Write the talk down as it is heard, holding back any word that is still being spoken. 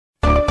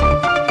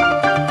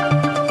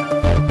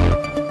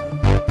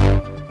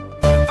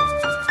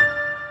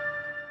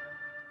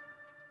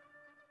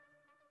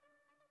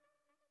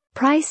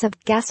price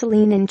of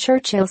gasoline in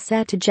Churchill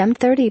set to jump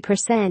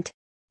 30%.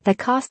 The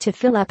cost to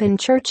fill up in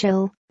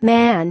Churchill,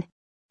 man,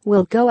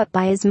 will go up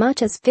by as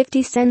much as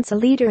 50 cents a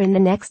litre in the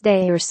next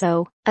day or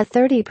so, a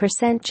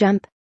 30%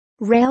 jump.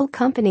 Rail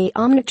company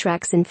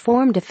Omnitrax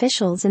informed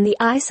officials in the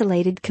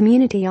isolated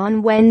community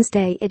on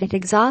Wednesday it had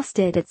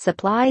exhausted its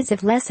supplies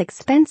of less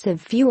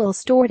expensive fuel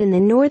stored in the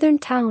northern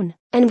town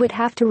and would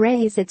have to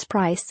raise its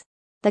price.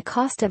 The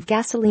cost of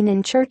gasoline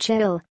in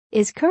Churchill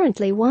is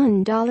currently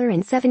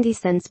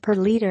 $1.70 per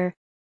litre.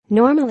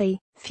 Normally,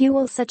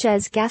 fuel such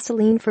as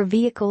gasoline for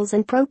vehicles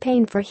and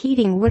propane for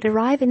heating would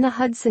arrive in the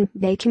Hudson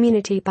Bay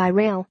community by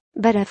rail,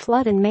 but a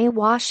flood in May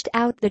washed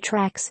out the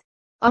tracks.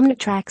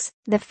 Omnitrax,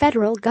 the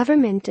federal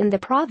government and the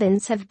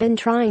province have been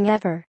trying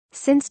ever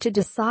since to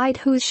decide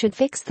who should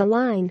fix the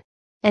line.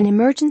 An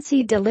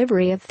emergency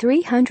delivery of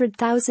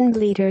 300,000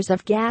 liters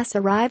of gas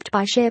arrived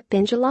by ship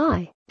in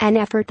July, an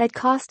effort that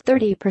cost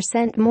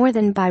 30% more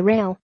than by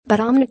rail, but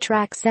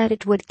Omnitrax said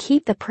it would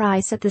keep the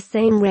price at the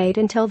same rate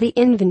until the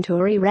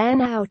inventory ran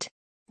out.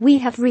 "We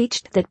have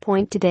reached that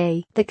point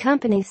today," the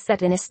company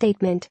said in a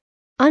statement.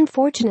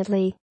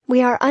 "Unfortunately,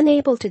 we are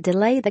unable to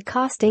delay the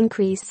cost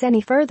increase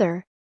any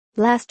further."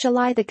 Last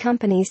July the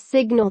company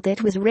signaled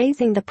it was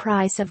raising the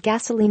price of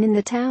gasoline in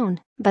the town,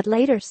 but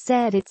later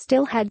said it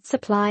still had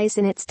supplies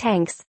in its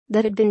tanks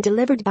that had been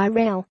delivered by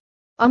rail.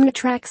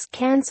 Omnitrax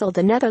cancelled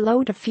another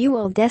load of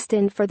fuel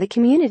destined for the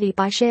community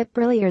by ship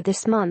earlier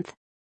this month.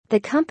 The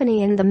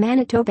company and the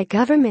Manitoba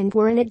government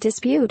were in a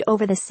dispute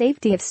over the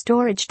safety of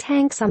storage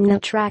tanks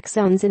Omnitrax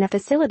owns in a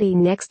facility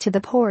next to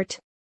the port.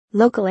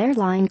 Local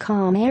airline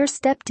Calm Air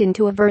stepped in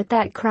to avert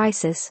that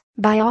crisis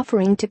by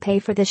offering to pay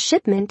for the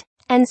shipment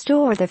and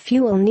store the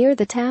fuel near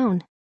the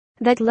town.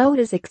 That load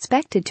is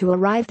expected to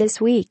arrive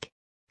this week.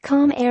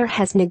 Calm Air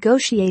has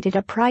negotiated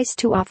a price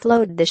to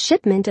offload the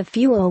shipment of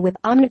fuel with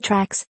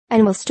Omnitrax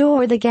and will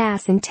store the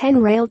gas in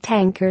 10 rail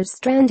tankers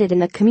stranded in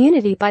the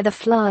community by the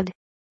flood.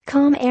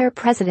 Calm Air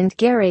President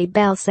Gary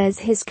Bell says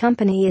his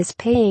company is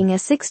paying a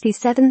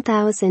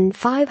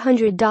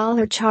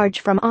 $67,500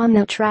 charge from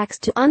Omnitrax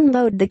to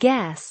unload the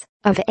gas,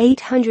 of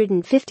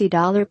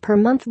 $850 per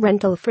month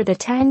rental for the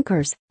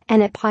tankers,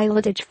 and a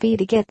pilotage fee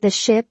to get the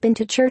ship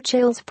into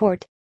Churchill's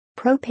port.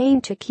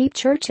 Propane to keep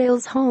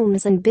Churchill's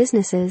homes and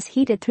businesses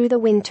heated through the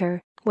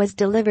winter was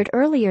delivered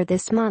earlier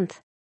this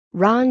month.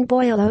 Ron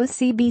Boyle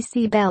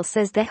OCBC Bell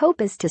says the hope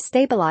is to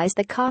stabilize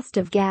the cost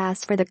of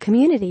gas for the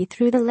community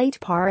through the late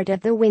part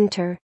of the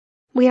winter.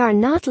 "We are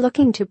not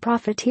looking to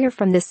profiteer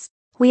from this.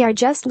 We are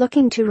just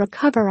looking to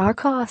recover our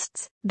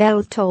costs,"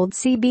 Bell told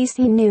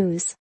CBC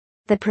News.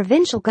 The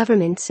provincial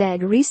government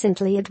said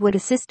recently it would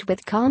assist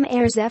with Calm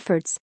Air's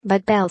efforts,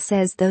 but Bell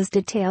says those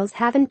details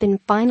haven't been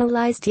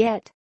finalized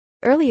yet.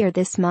 Earlier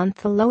this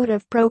month a load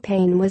of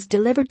propane was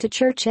delivered to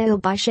Churchill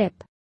by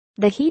ship.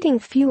 The heating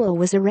fuel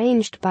was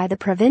arranged by the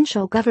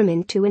provincial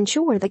government to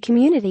ensure the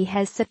community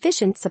has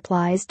sufficient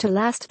supplies to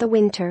last the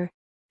winter.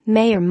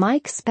 Mayor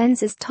Mike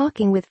Spence is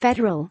talking with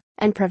federal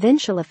and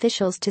provincial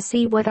officials to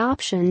see what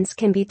options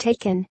can be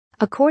taken,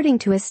 according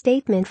to a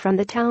statement from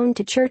the town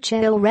to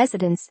Churchill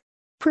residents.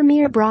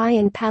 Premier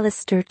Brian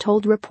Pallister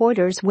told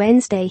reporters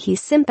Wednesday he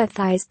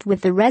sympathized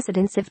with the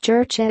residents of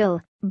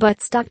Churchill,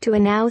 but stuck to a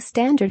now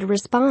standard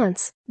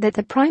response that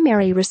the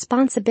primary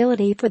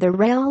responsibility for the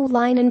rail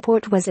line and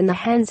port was in the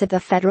hands of the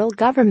federal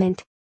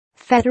government.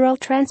 Federal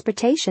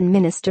Transportation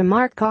Minister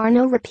Mark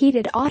Garneau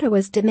repeated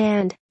Ottawa's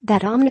demand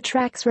that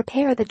Omnitrax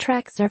repair the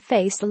tracks or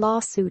face a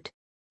lawsuit.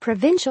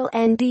 Provincial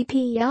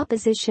NDP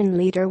opposition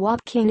leader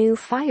Wab Kinew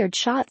fired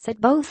shots at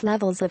both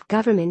levels of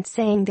government,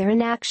 saying their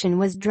inaction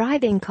was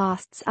driving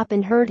costs up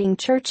and hurting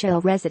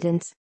Churchill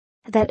residents.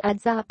 "That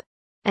adds up.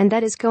 And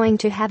that is going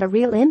to have a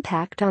real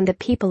impact on the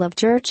people of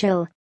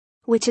Churchill.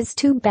 Which is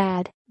too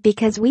bad,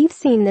 because we've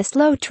seen the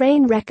slow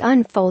train wreck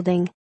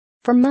unfolding.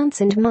 For months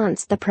and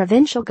months the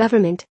provincial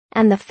government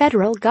and the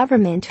federal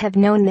government have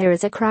known there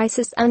is a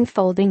crisis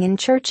unfolding in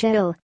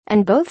Churchill,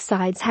 and both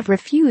sides have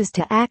refused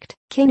to act,"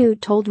 Kinew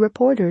told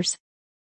reporters.